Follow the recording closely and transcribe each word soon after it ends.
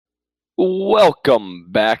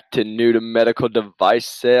Welcome back to New to Medical Device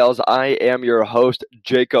Sales. I am your host,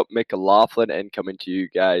 Jacob McLaughlin, and coming to you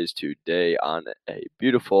guys today on a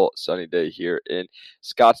beautiful sunny day here in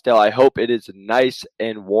Scottsdale. I hope it is nice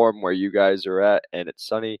and warm where you guys are at, and it's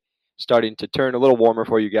sunny, starting to turn a little warmer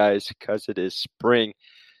for you guys because it is spring.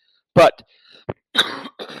 But,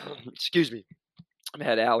 excuse me, I've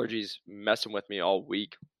had allergies messing with me all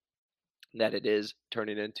week that it is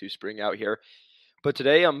turning into spring out here. But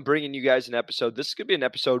today I'm bringing you guys an episode. This is going to be an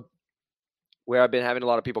episode where I've been having a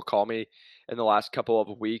lot of people call me in the last couple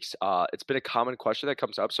of weeks. It's been a common question that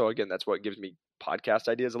comes up. So again, that's what gives me podcast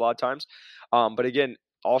ideas a lot of times. But again,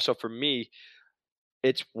 also for me,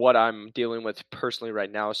 it's what I'm dealing with personally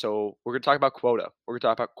right now. So we're going to talk about quota. We're going to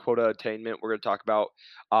talk about quota attainment. We're going to talk about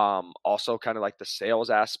also kind of like the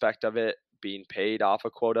sales aspect of it, being paid off a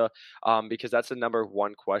quota, because that's the number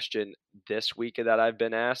one question this week that I've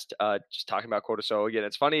been asked, just talking about quota. So again,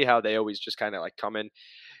 it's funny how they always just kind of like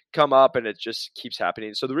come up and it just keeps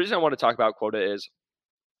happening. So the reason I want to talk about quota is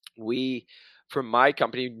from my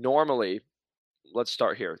company, normally, let's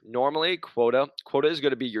start here. Normally, quota is going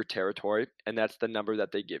to be your territory, and that's the number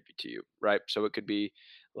that they give to you, right? So it could be,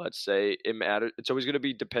 let's say, it matters. It's always going to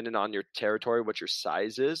be dependent on your territory, what your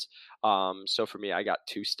size is. So for me, I got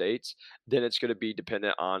 2 states. Then it's going to be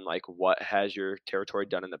dependent on like what has your territory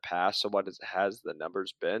done in the past. So has the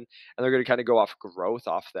numbers been, and they're going to kind of go off growth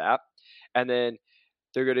off that, and then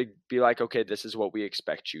they're going to be like, okay, this is what we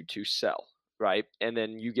expect you to sell, right? And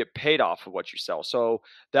then you get paid off of what you sell. So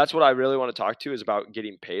that's what I really want to talk to is about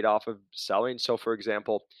getting paid off of selling. So for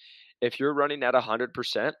example, if you're running at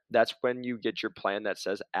 100%, that's when you get your plan that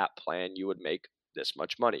says at plan you would make this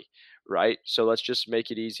much money, right? So let's just make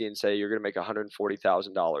it easy and say you're going to make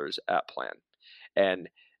 $140,000 at plan. And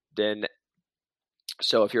then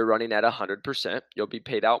so if you're running at 100%, you'll be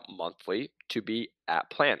paid out monthly to be at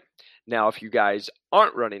plan. Now, if you guys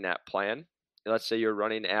aren't running at plan, let's say you're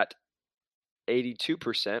running at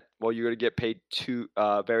 82%, well, you're going to get paid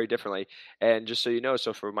very differently. And just so you know,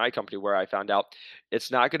 so for my company where I found out, it's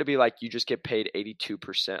not going to be like you just get paid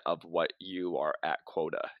 82% of what you are at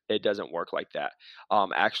quota. It doesn't work like that.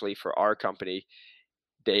 Actually, for our company,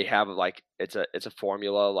 they have like it's a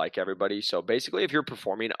formula like everybody. So basically, if you're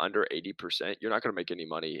performing under 80%, you're not going to make any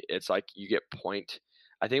money. It's like you get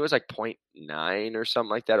I think it was like 0.9 or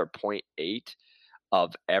something like that, or 0.8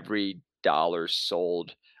 of every dollar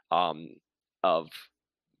sold of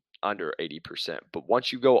under 80%. But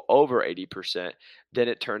once you go over 80%, then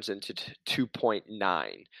it turns into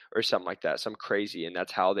 2.9 or something like that, some crazy. And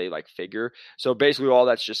that's how they like figure. So basically, all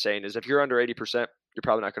that's just saying is if you're under 80%, you're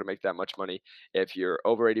probably not going to make that much money. If you're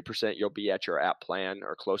over 80%, you'll be at your app plan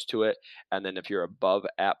or close to it. And then if you're above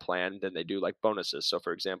app plan, then they do like bonuses. So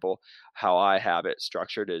for example, how I have it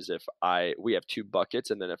structured is we have 2 buckets,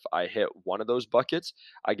 and then if I hit one of those buckets,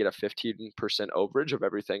 I get a 15% overage of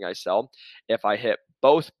everything I sell. If I hit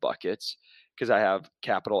both buckets, because I have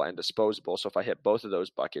capital and disposable, so if I hit both of those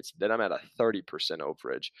buckets, then I'm at a 30%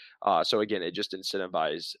 overage. So again, it just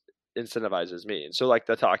incentivizes me. And so like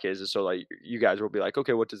the talk is so like you guys will be like,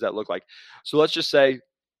 okay, what does that look like? So let's just say,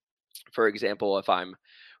 for example, if I'm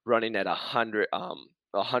running at 110%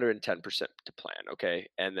 to plan, okay,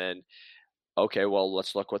 and then okay, well,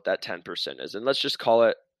 let's look what that 10% is, and let's just call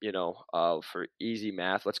it, for easy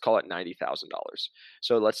math, let's call it $90,000.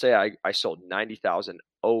 So let's say I sold 90,000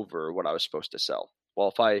 over what I was supposed to sell.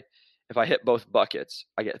 Well, if I hit both buckets,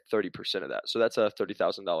 I get 30% of that. So that's a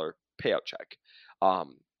 $30,000 payout check.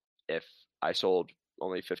 If I sold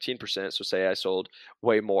only 15%, so say I sold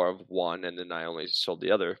way more of one and then I only sold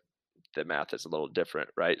the other, the math is a little different,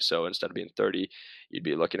 right? So instead of being 30, you'd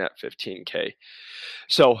be looking at 15K.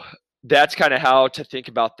 So that's kind of how to think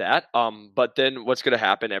about that. But then what's going to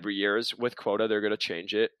happen every year is with quota, they're going to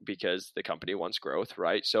change it because the company wants growth,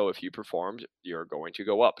 right? So if you performed, you're going to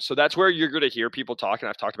go up. So that's where you're going to hear people talk. And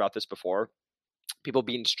I've talked about this before, people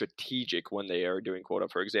being strategic when they are doing quota.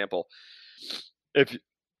 For example, if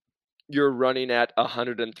you're running at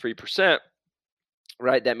 103%,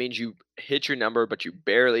 right, that means you hit your number, but you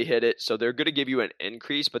barely hit it. So they're going to give you an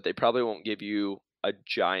increase, but they probably won't give you a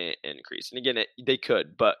giant increase. And again, they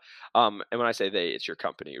could, but and when I say they, it's your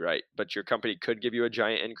company, right? But your company could give you a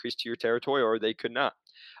giant increase to your territory, or they could not.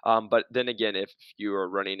 But then again, if you are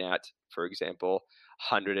running at, for example,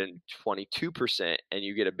 122% and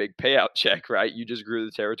you get a big payout check, right? You just grew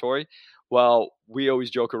the territory. Well,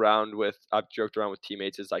 I've joked around with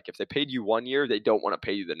teammates, is like if they paid you one year, they don't want to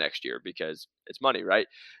pay you the next year because it's money, right?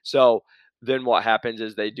 So then what happens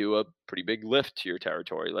is they do a pretty big lift to your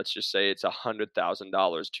territory. Let's just say it's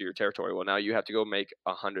 $100,000 to your territory. Well, now you have to go make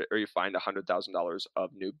you find $100,000 of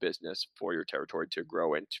new business for your territory to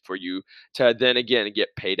grow and for you to then again get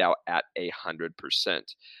paid out at 100%.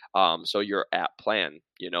 So you're at plan,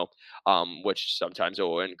 which sometimes it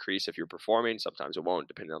will increase if you're performing, sometimes it won't,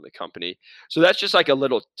 depending on the company. So that's just like a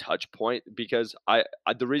little touch point, because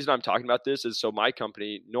the reason I'm talking about this is, so my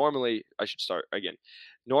company normally, I should start again.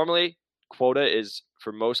 Normally, quota is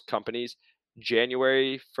for most companies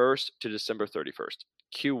January 1st to December 31st.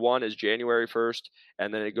 Q1 is January 1st,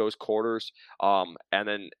 and then it goes quarters, and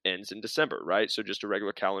then ends in December, right? So just a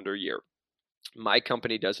regular calendar year. My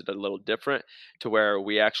company does it a little different, to where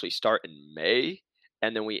we actually start in May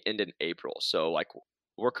and then we end in April. So like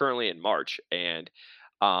we're currently in March, and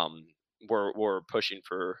um, we're pushing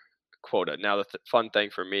for quota. Now the fun thing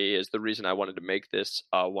for me is, the reason I wanted to make this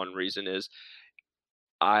one reason is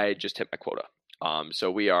I just hit my quota.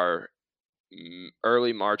 So we are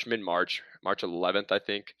early March, mid-March, March 11th, I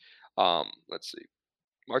think. Let's see,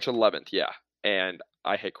 March 11th, yeah, and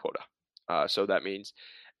I hit quota. So that means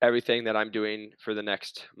everything that I'm doing for the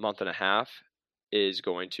next month and a half is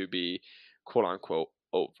going to be quote unquote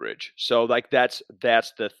overage. So like that's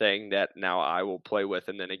the thing that now I will play with,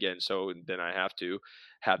 and then again, so then I have to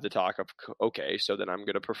have the talk of, okay, so then I'm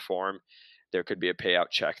going to perform. There could be a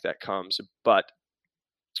payout check that comes, but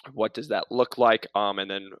what does that look like? And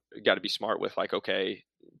then you got to be smart with, like, okay,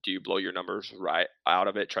 do you blow your numbers right out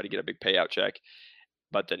of it, try to get a big payout check,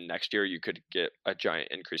 but then next year you could get a giant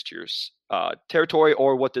increase to your territory,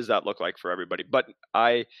 or what does that look like for everybody? But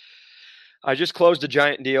I just closed a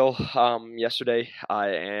giant deal yesterday,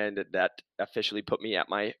 and that officially put me at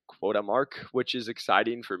my quota mark, which is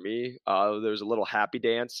exciting for me. There's a little happy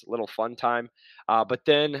dance, a little fun time, but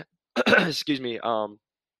then, excuse me,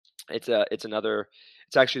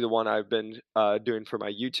 it's actually the one I've been doing for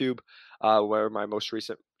my YouTube, where my most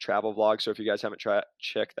recent travel vlog. So if you guys haven't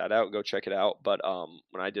checked that out, go check it out. But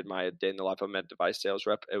when I did my day in the life of a med device sales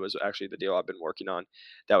rep, it was actually the deal I've been working on.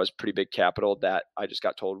 That was pretty big capital that I just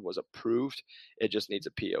got told was approved. It just needs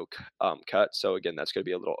a PO cut. So again, that's going to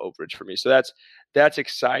be a little overage for me. So that's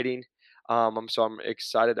exciting. So I'm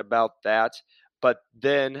excited about that. But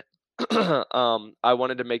then I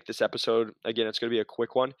wanted to make this episode, again, it's going to be a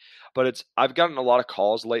quick one, but I've gotten a lot of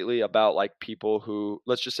calls lately about like people who,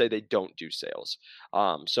 let's just say they don't do sales.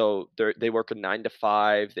 So they work a 9 to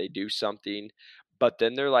 5, they do something, but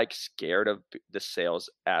then they're like scared of the sales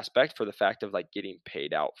aspect, for the fact of like getting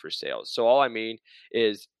paid out for sales. So all I mean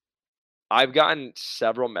is, I've gotten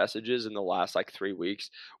several messages in the last like 3 weeks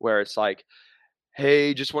where it's like,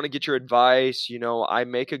 hey, just want to get your advice. I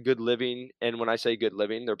make a good living, and when I say good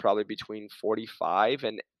living, they're probably between $45,000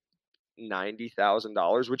 and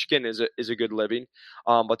 $90,000, which again is a good living.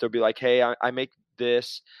 But they'll be like, hey, I make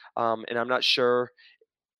this, and I'm not sure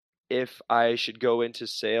if I should go into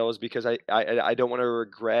sales, because I don't want to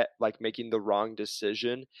regret like making the wrong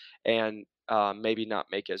decision and maybe not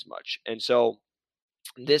make as much. And so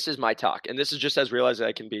this is my talk, and this is just as real as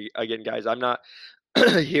I can be. Again, guys, I'm not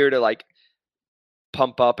here to like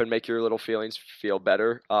pump up and make your little feelings feel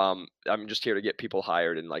better. I'm just here to get people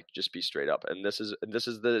hired and like just be straight up. And this is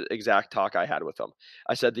the exact talk I had with them.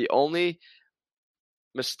 I said the only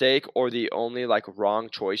mistake, or the only like wrong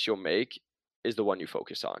choice you'll make, is the one you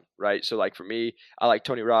focus on, right? So like for me, I like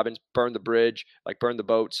Tony Robbins, burn the bridge, like burn the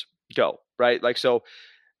boats, go, right? Like, so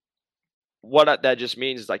what that just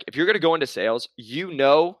means is, like, if you're going to go into sales,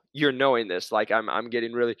 you're knowing this, like I'm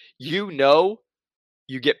getting really, you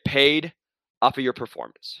get paid off of your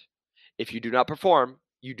performance. If you do not perform,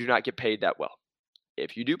 you do not get paid that well.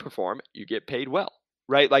 If you do perform, you get paid well,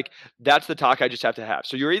 right? Like, that's the talk I just have to have.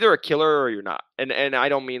 So you're either a killer or you're not. And I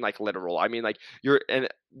don't mean like literal. I mean like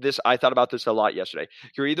I thought about this a lot yesterday.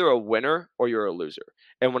 You're either a winner or you're a loser.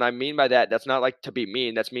 And what I mean by that, that's not like to be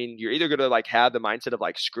mean. That's mean you're either going to like have the mindset of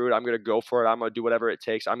like, screw it, I'm going to go for it. I'm going to do whatever it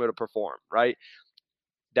takes. I'm going to perform, right?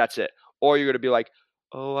 That's it. Or you're going to be like,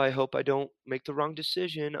 oh, I hope I don't make the wrong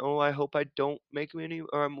decision. Oh, I hope I don't make any,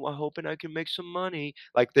 or I'm hoping I can make some money.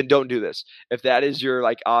 Like, then don't do this. If that is your,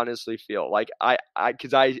 like, honestly feel like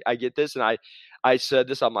cause I get this, and I said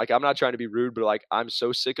this, I'm like, I'm not trying to be rude, but like, I'm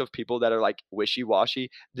so sick of people that are like wishy-washy.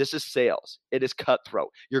 This is sales. It is cutthroat.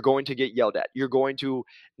 You're going to get yelled at. You're going to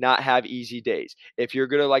not have easy days. If you're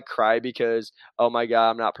going to like cry because, oh my God,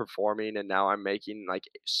 I'm not performing and now I'm making like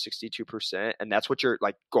 62%, and that's what your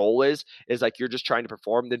like goal is like you're just trying to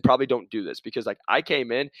perform, then probably don't do this. Because like I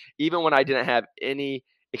came in, even when I didn't have any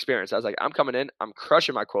experience, I was like, I'm coming in, I'm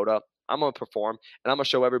crushing my quota, I'm going to perform, and I'm going to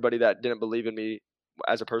show everybody that didn't believe in me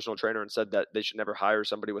as a personal trainer and said that they should never hire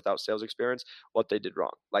somebody without sales experience, what they did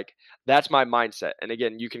wrong. Like, that's my mindset. And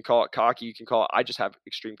again, you can call it cocky, you can call it, I just have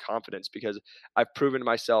extreme confidence because I've proven to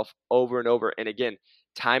myself over and over. And again,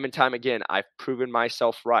 time and time again, I've proven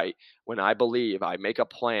myself right when I believe, I make a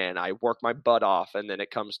plan, I work my butt off, and then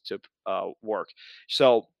it comes to work.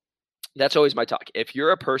 So that's always my talk. If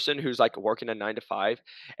you're a person who's like working a 9 to 5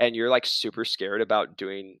 and you're like super scared about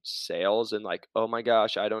doing sales and like, oh my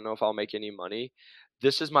gosh, I don't know if I'll make any money,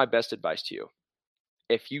 this is my best advice to you.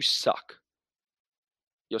 If you suck,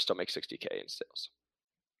 you'll still make 60K in sales.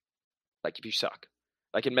 Like, if you suck,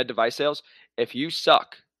 like in med device sales, if you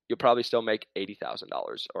suck, you'll probably still make $80,000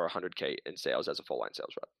 or 100K in sales as a full line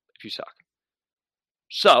sales rep if you suck.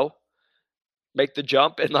 So make the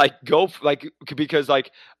jump and like go like, because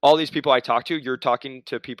like all these people I talk to, you're talking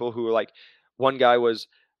to people who are like, one guy was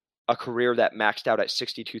a career that maxed out at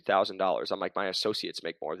 $62,000. I'm like, my associates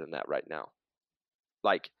make more than that right now.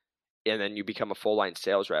 Like, and then you become a full line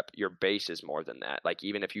sales rep, your base is more than that. Like,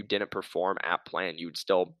 even if you didn't perform at plan, you'd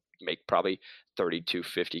still make probably 30 to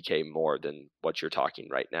 50K more than what you're talking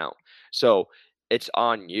right now. So it's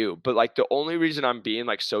on you. But like, the only reason I'm being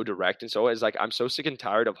like so direct and so is like, I'm so sick and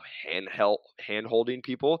tired of hand holding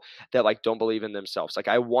people that like don't believe in themselves. Like,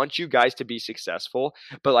 I want you guys to be successful,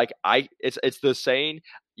 but like it's the saying,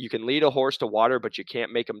 you can lead a horse to water, but you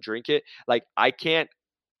can't make him drink it. Like, I can't,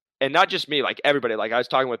 and not just me, like everybody. Like, I was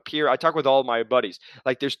talking with Pierre, I talk with all of my buddies.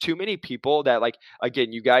 Like, there's too many people that like,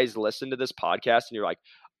 again, you guys listen to this podcast and you're like,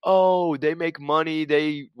 oh, they make money,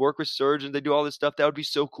 they work with surgeons, they do all this stuff. That would be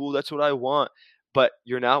so cool. That's what I want. But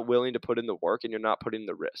you're not willing to put in the work and you're not putting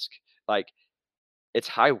the risk. Like, it's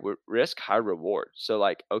high risk, high reward. So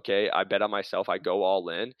like, okay, I bet on myself, I go all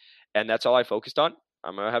in, and that's all I focused on.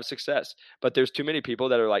 I'm gonna have success. But there's too many people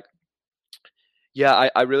that are like, yeah,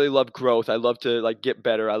 I really love growth. I love to like get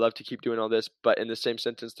better. I love to keep doing all this. But in the same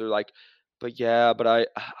sentence, they're like, but yeah, but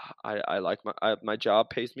I like my job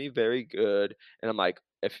pays me very good. And I'm like,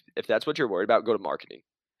 if that's what you're worried about, go to marketing.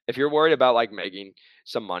 If you're worried about like making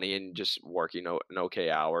some money and just working an okay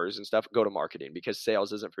hours and stuff, go to marketing, because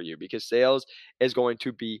sales isn't for you, because sales is going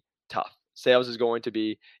to be tough. Sales is going to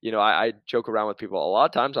be, I joke around with people. A lot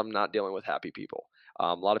of times I'm not dealing with happy people.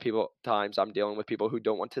 A lot of people times I'm dealing with people who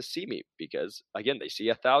don't want to see me because, again, they see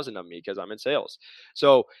 1,000 of me because I'm in sales.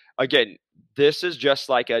 So again, this is just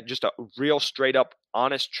like just a real straight up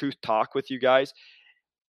honest truth talk with you guys.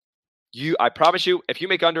 I promise you, if you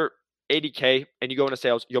make under 80K and you go into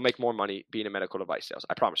sales, you'll make more money being in medical device sales.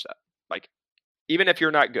 I promise that. Like, even if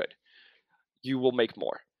you're not good, you will make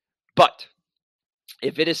more. But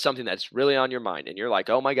if it is something that's really on your mind and you're like,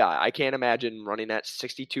 oh my God, I can't imagine running at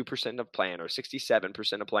 62% of plan or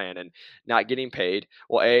 67% of plan and not getting paid.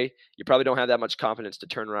 Well, A, you probably don't have that much confidence to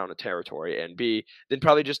turn around a territory. And B, then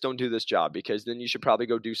probably just don't do this job, because then you should probably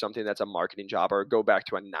go do something that's a marketing job, or go back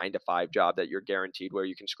to a 9 to 5 job that you're guaranteed, where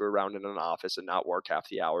you can screw around in an office and not work half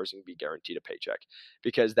the hours and be guaranteed a paycheck,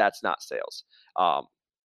 because that's not sales.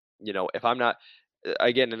 If I'm not,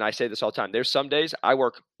 again, and I say this all the time, there's some days I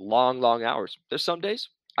work long hours. There's some days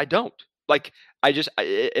I don't. Like,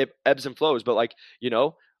 it ebbs and flows. But like,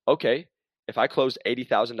 okay, if I closed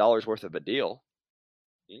 $80,000 worth of a deal,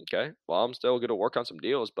 okay, well, I'm still gonna work on some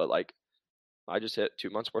deals. But like, I just hit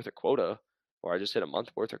 2 months worth of quota, or I just hit a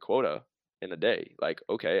month worth of quota in a day. Like,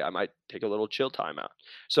 okay, I might take a little chill time out.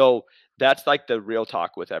 So that's like the real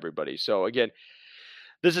talk with everybody. So again,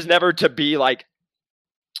 this is never to be like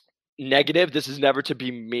negative. This is never to be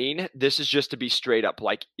mean. This is just to be straight up.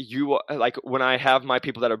 Like, like when I have my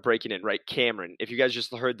people that are breaking in, right? Cameron, if you guys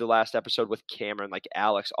just heard the last episode with Cameron, like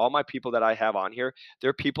Alex, all my people that I have on here,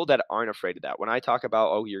 they're people that aren't afraid of that. When I talk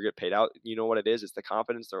about, oh, you're get paid out, you know what it is? It's the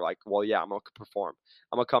confidence. They're like, well, yeah, I'm going to perform.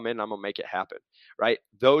 I'm going to come in, I'm going to make it happen. Right?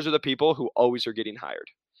 Those are the people who always are getting hired.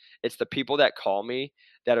 It's the people that call me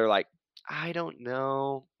that are like, I don't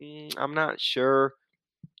know. I'm not sure.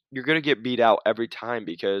 You're going to get beat out every time,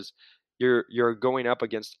 because you're going up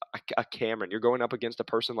against a Cameron. You're going up against a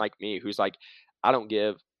person like me who's like, I don't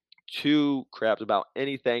give two craps about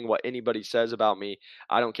anything, what anybody says about me.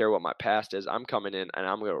 I don't care what my past is. I'm coming in and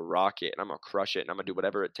I'm going to rock it, and I'm going to crush it, and I'm going to do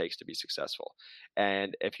whatever it takes to be successful.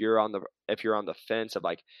 And if you're on the fence of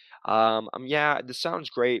like, yeah, this sounds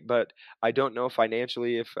great, but I don't know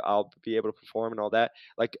financially if I'll be able to perform and all that,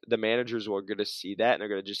 like, the managers are going to see that, and they're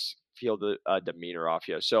going to just feel the demeanor off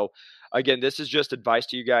you. So again, this is just advice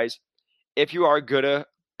to you guys. If you are good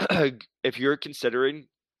if you're considering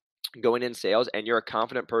going in sales and you're a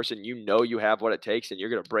confident person, you have what it takes, and you're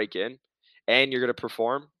going to break in and you're going to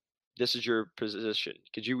perform, this is your position,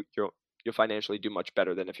 because you'll financially do much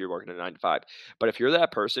better than if you're working a 9 to 5. But if you're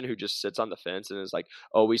that person who just sits on the fence and is like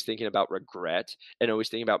always thinking about regret and always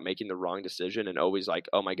thinking about making the wrong decision and always like,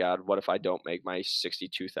 oh my God, what if I don't make my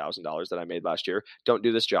 $62,000 that I made last year? Don't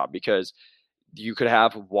do this job, because you could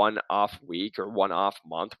have one off week or one off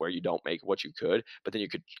month where you don't make what you could, but then you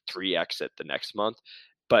could 3x it the next month.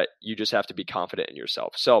 But you just have to be confident in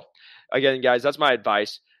yourself. So again, guys, that's my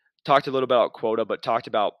advice. Talked a little bit about quota, but talked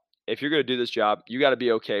about, if you're going to do this job, you got to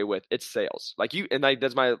be okay with it's sales. Like you, and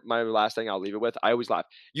that's my last thing I'll leave it with. I always laugh.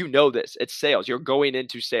 You know this. It's sales. You're going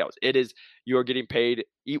into sales. It is, you are getting paid.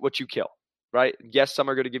 Eat what you kill. Right? Yes, some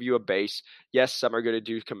are going to give you a base. Yes, some are going to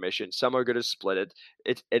do commission. Some are going to split it.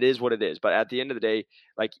 It is what it is. But at the end of the day,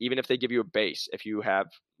 like even if they give you a base, if you have,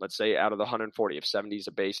 let's say out of the 140, if 70 is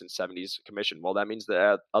a base and 70 is commission, well, that means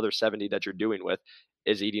the other 70 that you're doing with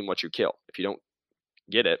is eating what you kill. If you don't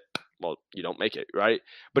get it, well, you don't make it, right?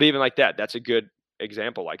 But even like that, that's a good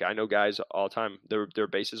example. Like I know guys all the time, their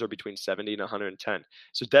bases are between 70 and 110.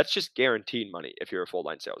 So that's just guaranteed money if you're a full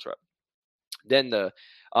line sales rep. Then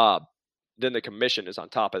the commission is on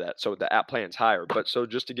top of that. So the app plan's higher. But so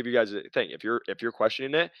just to give you guys a thing, if you're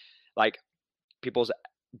questioning it, like people's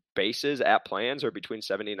bases app plans are between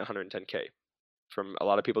 70 and 110K. From a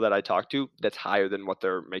lot of people that I talk to, that's higher than what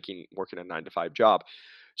they're making working a 9 to 5 job.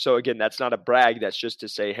 So again, that's not a brag. That's just to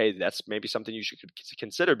say, hey, that's maybe something you should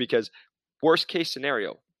consider, because worst case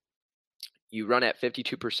scenario, you run at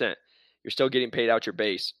 52%. You're still getting paid out your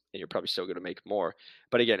base, and you're probably still going to make more.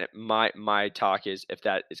 But again, my talk is, if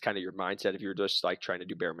that is kind of your mindset, if you're just like trying to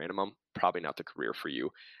do bare minimum, probably not the career for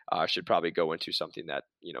you. Should probably go into something that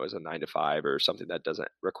is a 9 to 5 or something that doesn't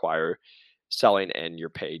require selling, and you're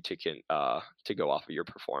paid to go off of your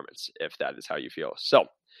performance, if that is how you feel. So,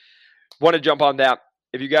 want to jump on that.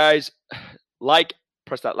 If you guys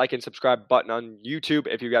press that like and subscribe button on YouTube.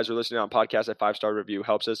 If you guys are listening on podcast, a 5-star review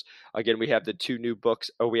helps us. Again, we have the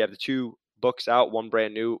two books out, one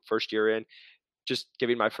brand new, first year in. Just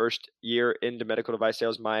giving my first year into medical device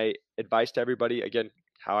sales. My advice to everybody, again,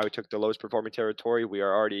 how I took the lowest performing territory. We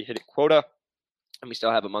are already hitting quota, and we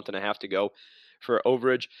still have a month and a half to go for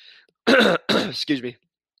overage. Excuse me.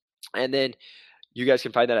 And then you guys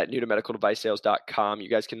can find that at newtomedicaldevicesales.com. You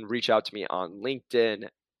guys can reach out to me on LinkedIn,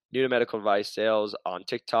 New to Medical Device Sales, on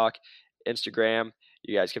TikTok, Instagram.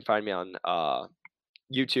 You guys can find me on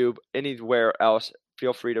YouTube, anywhere else.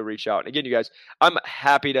 Feel free to reach out. And again, you guys, I'm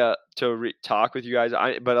happy to talk with you guys.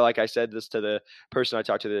 But like I said this to the person I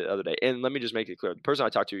talked to the other day, and let me just make it clear: the person I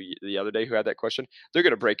talked to the other day who had that question, they're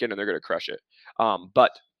going to break in and they're going to crush it.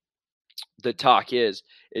 But the talk is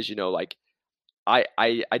like, I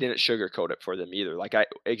didn't sugarcoat it for them either. Like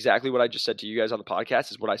exactly what I just said to you guys on the podcast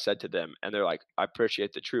is what I said to them. And they're like, I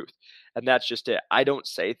appreciate the truth. And that's just it. I don't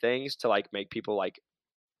say things to like make people like,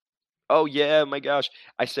 oh yeah, my gosh.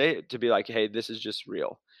 I say it to be like, hey, this is just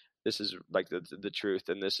real. This is like the truth.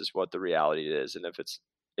 And this is what the reality is. And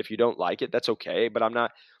if you don't like it, that's okay. But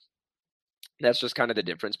that's just kind of the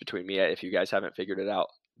difference between me. If you guys haven't figured it out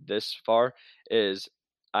this far, is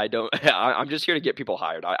I'm just here to get people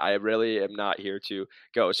hired. I really am not here to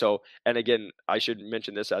go. So, and again, I should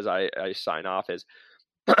mention this as I sign off, is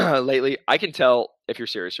lately I can tell if you're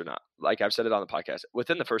serious or not. Like I've said it on the podcast,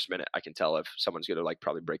 within the first minute, I can tell if someone's going to like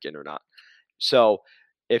probably break in or not. So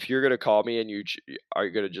if you're going to call me and you are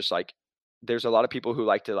going to just like, there's a lot of people who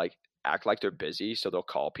like to like act like they're busy, so they'll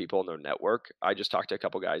call people in their network. I just talked to a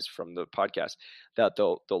couple guys from the podcast that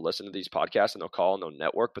they'll listen to these podcasts and they'll call and they'll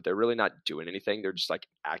network, but they're really not doing anything. They're just like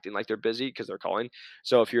acting like they're busy because they're calling.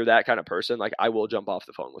 So if you're that kind of person, like I will jump off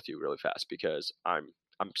the phone with you really fast, because I'm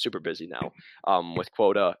super busy now with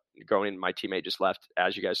quota growing. My teammate just left,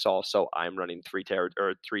 as you guys saw, so I'm running 3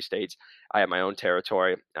 states. I have my own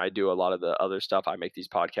territory. I do a lot of the other stuff. I make these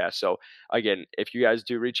podcasts. So again, if you guys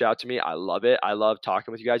do reach out to me, I love it. I love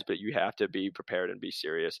talking with you guys, but you have to be prepared and be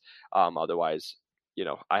serious. Otherwise,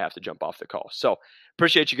 I have to jump off the call. So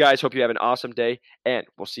appreciate you guys. Hope you have an awesome day, and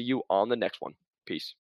we'll see you on the next one. Peace.